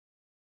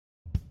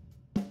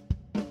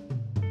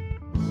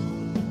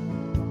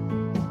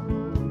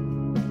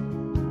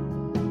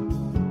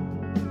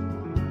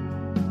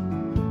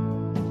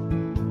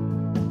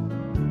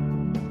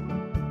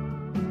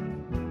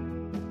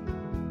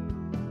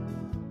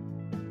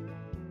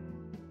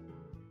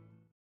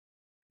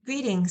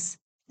Greetings.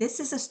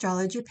 This is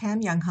astrologer Pam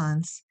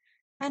Younghans,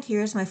 and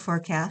here's my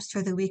forecast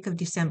for the week of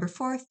December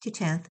 4th to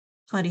 10th,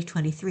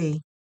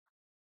 2023.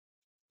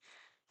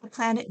 The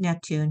planet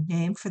Neptune,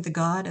 named for the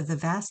god of the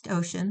vast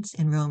oceans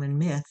in Roman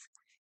myth,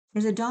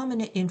 is a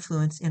dominant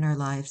influence in our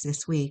lives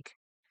this week.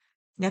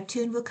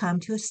 Neptune will come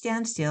to a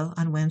standstill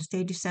on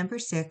Wednesday, December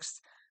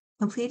 6th,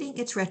 completing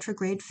its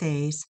retrograde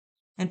phase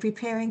and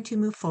preparing to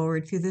move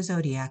forward through the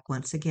zodiac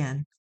once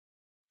again.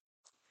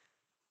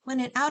 When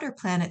an outer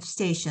planet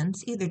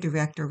stations, either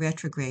direct or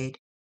retrograde,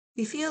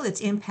 we feel its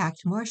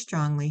impact more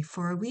strongly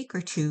for a week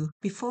or two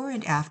before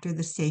and after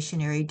the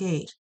stationary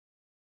date.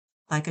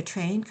 Like a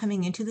train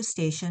coming into the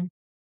station,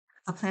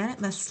 a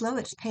planet must slow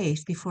its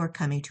pace before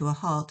coming to a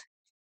halt.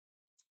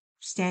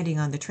 Standing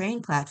on the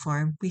train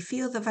platform, we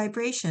feel the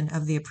vibration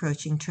of the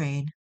approaching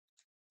train.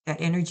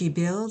 That energy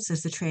builds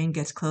as the train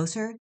gets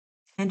closer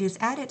and is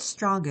at its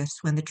strongest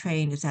when the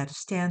train is at a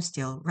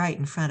standstill right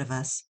in front of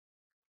us.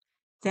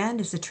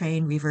 Then, as the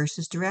train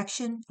reverses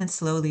direction and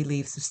slowly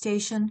leaves the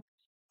station,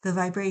 the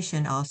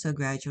vibration also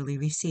gradually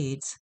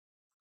recedes.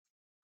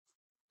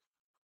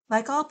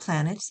 Like all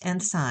planets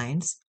and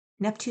signs,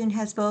 Neptune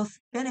has both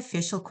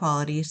beneficial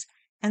qualities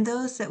and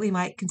those that we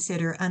might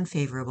consider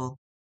unfavorable.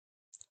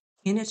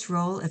 In its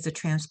role as a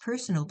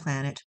transpersonal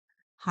planet,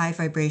 high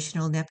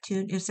vibrational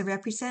Neptune is the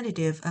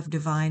representative of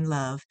divine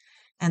love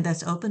and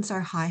thus opens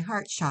our high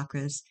heart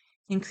chakras,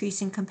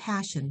 increasing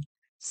compassion,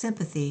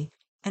 sympathy,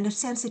 and a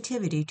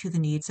sensitivity to the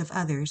needs of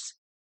others.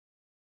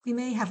 We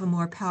may have a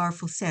more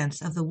powerful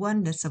sense of the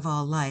oneness of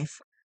all life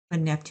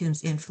when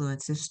Neptune's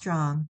influence is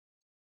strong.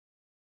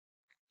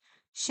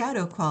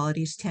 Shadow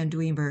qualities tend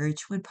to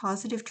emerge when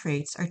positive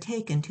traits are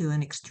taken to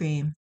an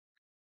extreme.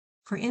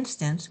 For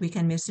instance, we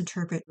can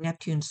misinterpret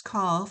Neptune's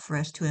call for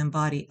us to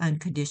embody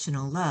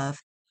unconditional love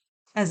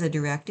as a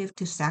directive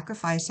to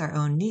sacrifice our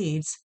own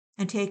needs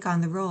and take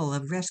on the role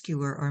of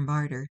rescuer or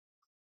martyr.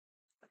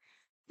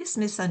 This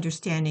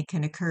misunderstanding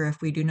can occur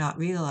if we do not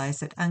realize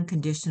that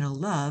unconditional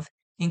love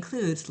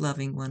includes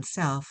loving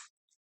oneself.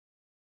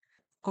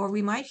 Or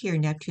we might hear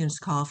Neptune's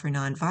call for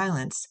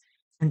nonviolence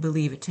and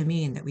believe it to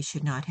mean that we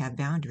should not have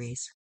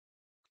boundaries.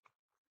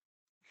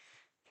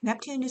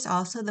 Neptune is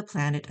also the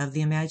planet of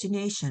the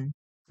imagination,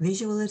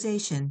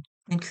 visualization,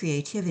 and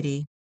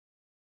creativity.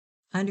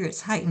 Under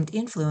its heightened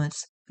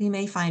influence, we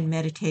may find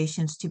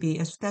meditations to be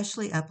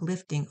especially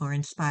uplifting or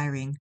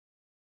inspiring.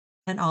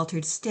 An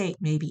altered state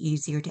may be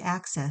easier to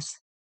access,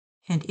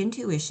 and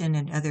intuition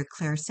and other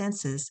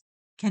clairsenses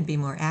can be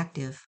more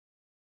active.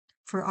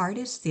 For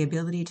artists, the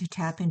ability to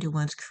tap into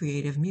one's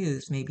creative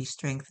muse may be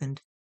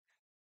strengthened.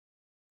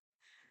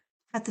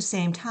 At the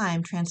same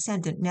time,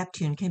 transcendent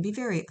Neptune can be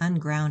very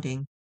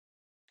ungrounding.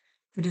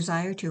 The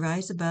desire to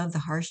rise above the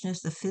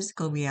harshness of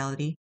physical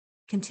reality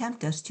can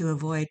tempt us to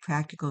avoid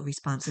practical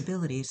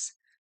responsibilities.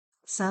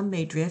 Some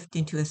may drift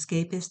into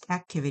escapist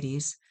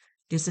activities,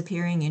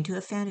 disappearing into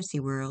a fantasy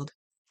world,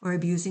 or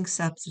abusing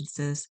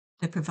substances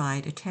that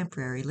provide a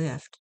temporary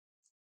lift.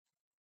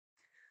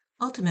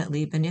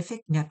 Ultimately,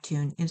 benefic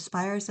Neptune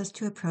inspires us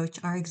to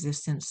approach our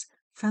existence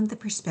from the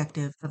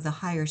perspective of the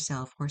higher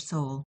self or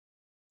soul.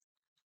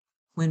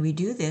 When we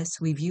do this,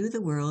 we view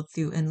the world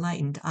through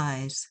enlightened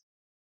eyes.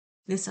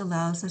 This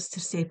allows us to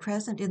stay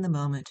present in the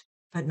moment,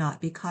 but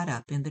not be caught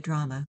up in the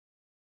drama.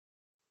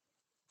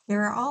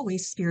 There are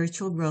always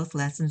spiritual growth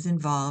lessons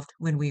involved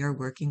when we are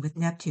working with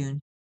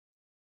Neptune.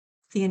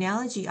 The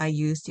analogy I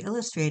use to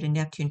illustrate a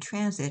Neptune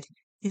transit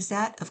is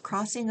that of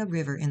crossing a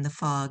river in the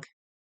fog.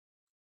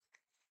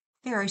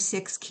 There are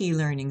 6 key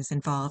learnings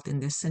involved in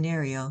this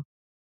scenario.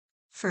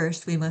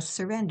 First, we must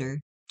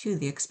surrender to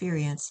the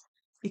experience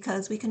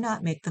because we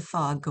cannot make the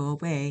fog go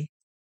away.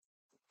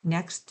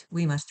 Next,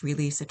 we must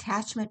release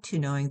attachment to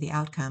knowing the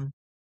outcome.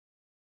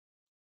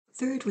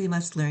 Third, we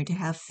must learn to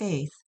have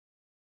faith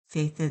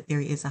that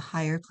there is a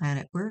higher plan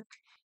at work,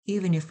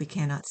 even if we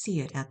cannot see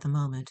it at the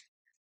moment.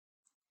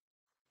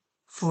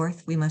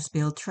 Fourth, we must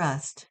build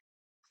trust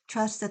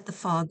that the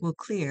fog will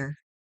clear,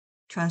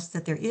 trust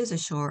that there is a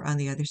shore on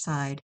the other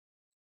side,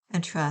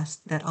 and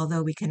trust that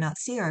although we cannot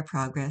see our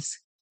progress,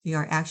 we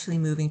are actually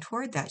moving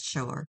toward that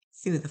shore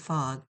through the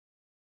fog.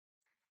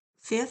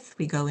 Fifth,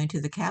 we go into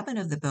the cabin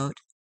of the boat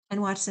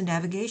and watch the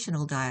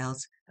navigational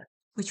dials,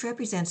 which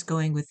represents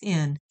going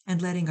within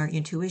and letting our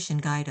intuition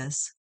guide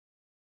us.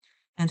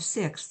 And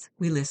sixth,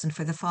 we listen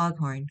for the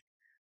foghorn,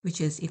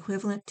 which is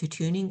equivalent to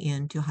tuning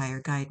in to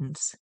higher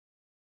guidance.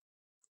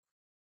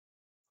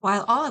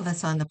 While all of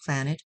us on the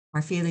planet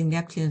are feeling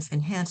Neptune's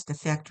enhanced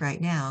effect right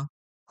now,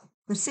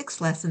 the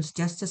 6 lessons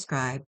just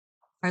described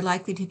are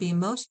likely to be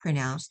most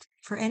pronounced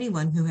for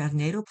anyone who has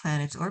natal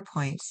planets or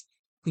points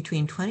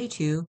between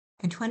 22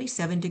 and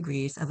 27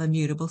 degrees of a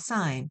mutable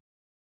sign: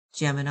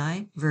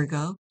 Gemini,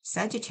 Virgo,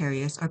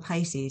 Sagittarius, or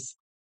Pisces.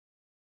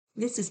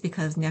 This is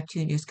because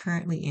Neptune is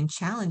currently in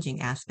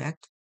challenging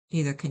aspect,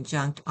 either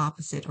conjunct,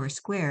 opposite, or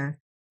square,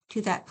 to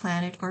that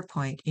planet or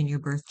point in your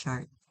birth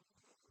chart.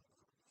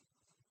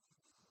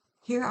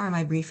 Here are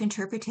my brief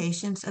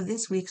interpretations of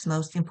this week's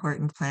most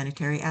important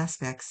planetary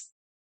aspects.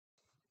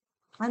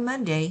 On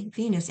Monday,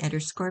 Venus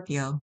enters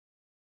Scorpio.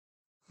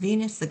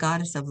 Venus, the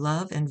goddess of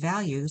love and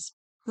values,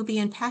 will be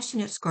in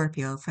passionate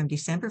Scorpio from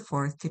December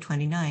 4th to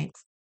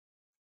 29th.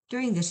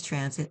 During this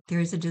transit, there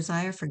is a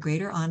desire for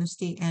greater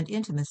honesty and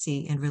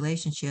intimacy in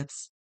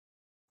relationships.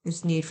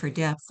 This need for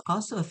depth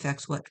also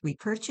affects what we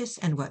purchase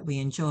and what we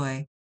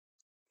enjoy.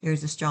 There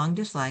is a strong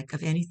dislike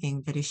of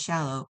anything that is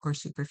shallow or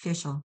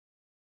superficial.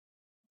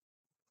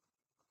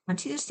 On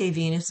Tuesday,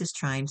 Venus is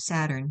trine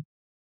Saturn.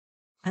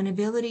 An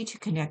ability to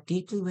connect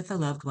deeply with a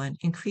loved one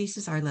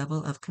increases our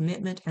level of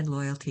commitment and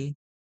loyalty.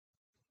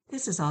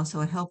 This is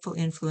also a helpful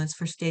influence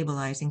for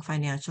stabilizing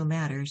financial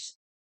matters.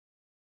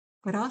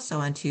 But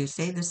also on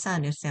Tuesday, the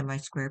Sun is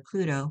semi-square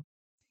Pluto.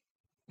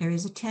 There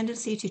is a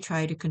tendency to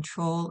try to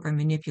control or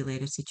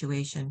manipulate a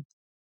situation.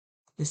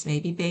 This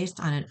may be based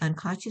on an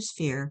unconscious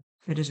fear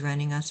that is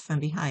running us from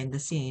behind the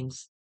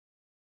scenes.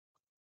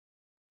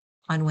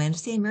 On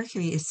Wednesday,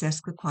 Mercury is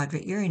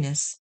sesquiquadrate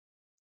Uranus.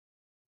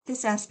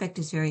 This aspect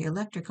is very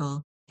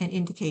electrical and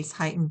indicates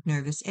heightened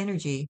nervous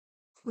energy,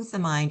 with the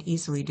mind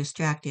easily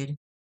distracted.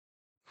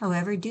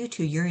 However, due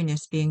to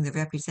Uranus being the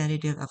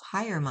representative of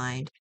higher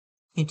mind,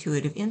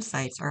 intuitive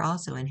insights are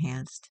also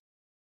enhanced.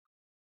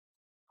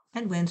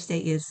 And Wednesday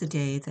is the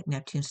day that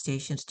Neptune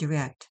stations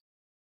direct.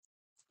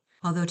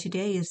 Although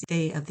today is the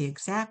day of the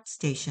exact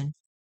station,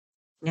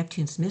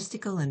 Neptune's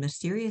mystical and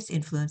mysterious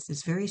influence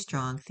is very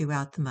strong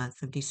throughout the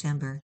month of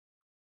December.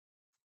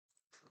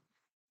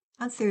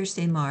 On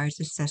Thursday,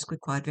 Mars is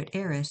sesquiquadrate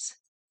Eris.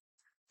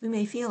 We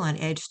may feel on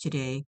edge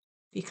today,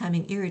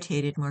 becoming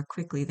irritated more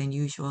quickly than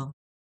usual.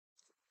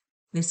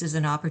 This is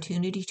an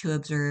opportunity to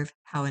observe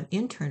how an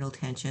internal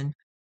tension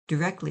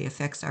directly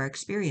affects our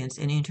experience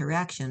and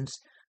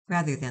interactions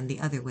rather than the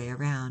other way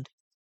around.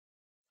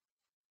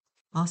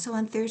 Also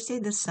on Thursday,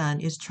 the Sun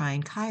is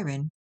trine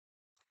Chiron.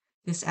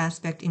 This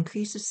aspect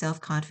increases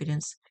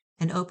self-confidence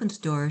and opens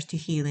doors to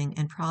healing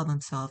and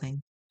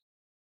problem-solving.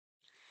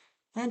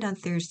 And on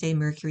Thursday,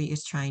 Mercury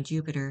is trine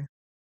Jupiter.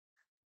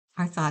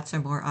 Our thoughts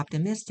are more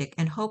optimistic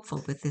and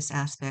hopeful with this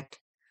aspect.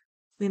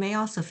 We may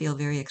also feel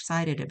very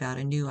excited about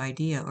a new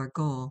idea or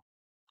goal.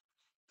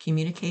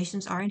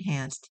 Communications are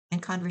enhanced and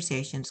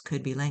conversations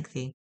could be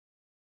lengthy.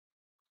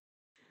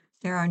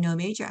 There are no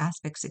major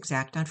aspects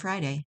exact on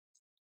Friday.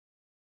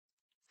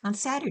 On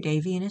Saturday,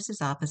 Venus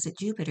is opposite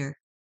Jupiter.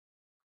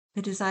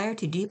 The desire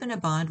to deepen a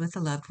bond with a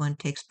loved one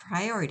takes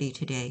priority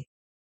today,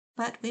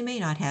 but we may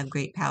not have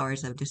great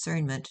powers of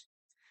discernment.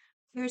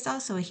 There is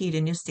also a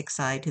hedonistic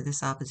side to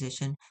this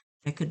opposition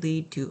that could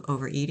lead to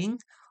overeating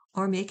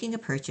or making a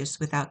purchase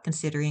without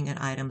considering an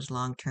item's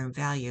long-term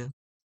value.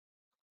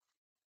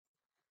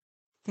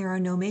 There are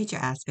no major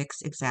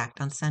aspects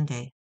exact on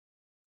Sunday.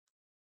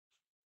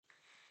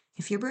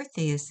 If your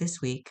birthday is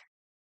this week,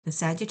 the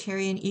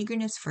Sagittarian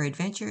eagerness for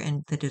adventure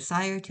and the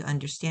desire to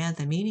understand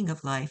the meaning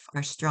of life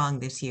are strong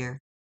this year.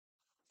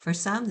 For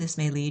some, this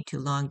may lead to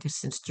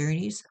long-distance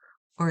journeys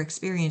or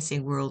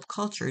experiencing world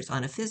cultures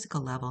on a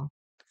physical level.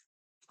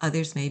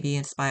 Others may be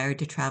inspired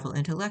to travel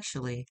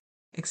intellectually,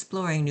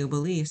 exploring new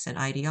beliefs and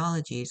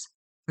ideologies,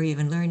 or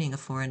even learning a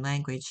foreign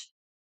language.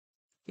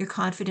 Your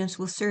confidence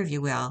will serve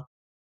you well,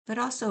 but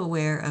also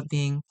aware of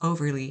being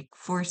overly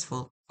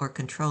forceful or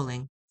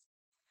controlling.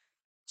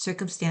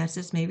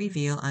 Circumstances may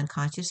reveal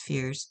unconscious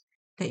fears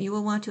that you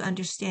will want to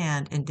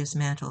understand and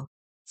dismantle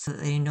so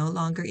that they no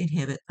longer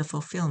inhibit the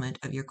fulfillment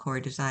of your core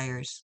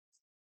desires.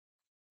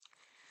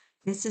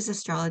 This is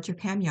astrologer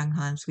Pam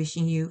Younghans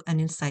wishing you an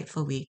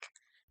insightful week.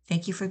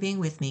 Thank you for being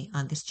with me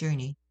on this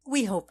journey.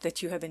 We hope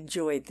that you have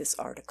enjoyed this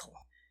article.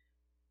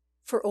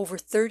 For over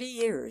 30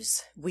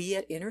 years, we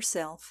at Inner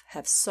Self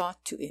have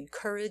sought to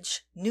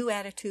encourage new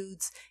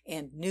attitudes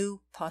and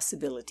new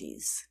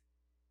possibilities.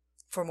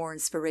 For more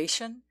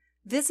inspiration,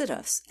 visit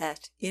us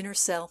at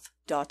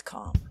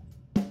innerself.com.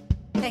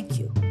 Thank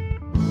you.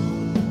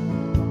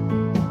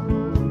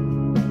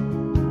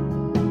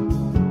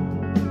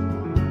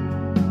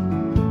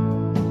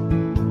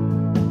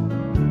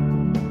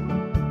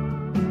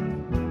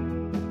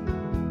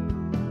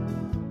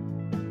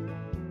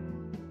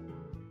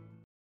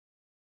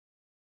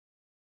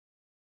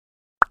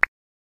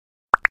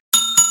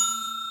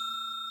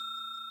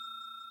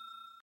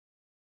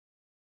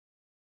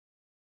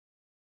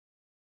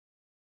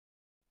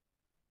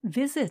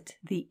 Visit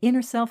the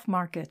Inner Self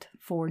Market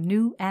for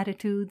new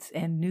attitudes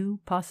and new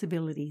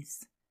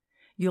possibilities.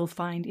 You'll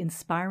find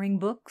inspiring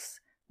books,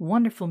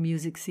 wonderful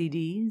music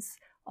CDs,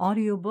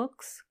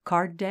 audiobooks,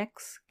 card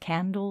decks,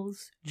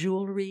 candles,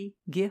 jewelry,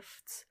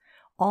 gifts,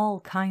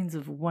 all kinds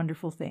of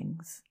wonderful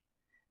things.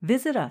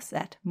 Visit us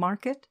at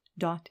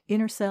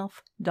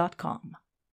market.innerself.com.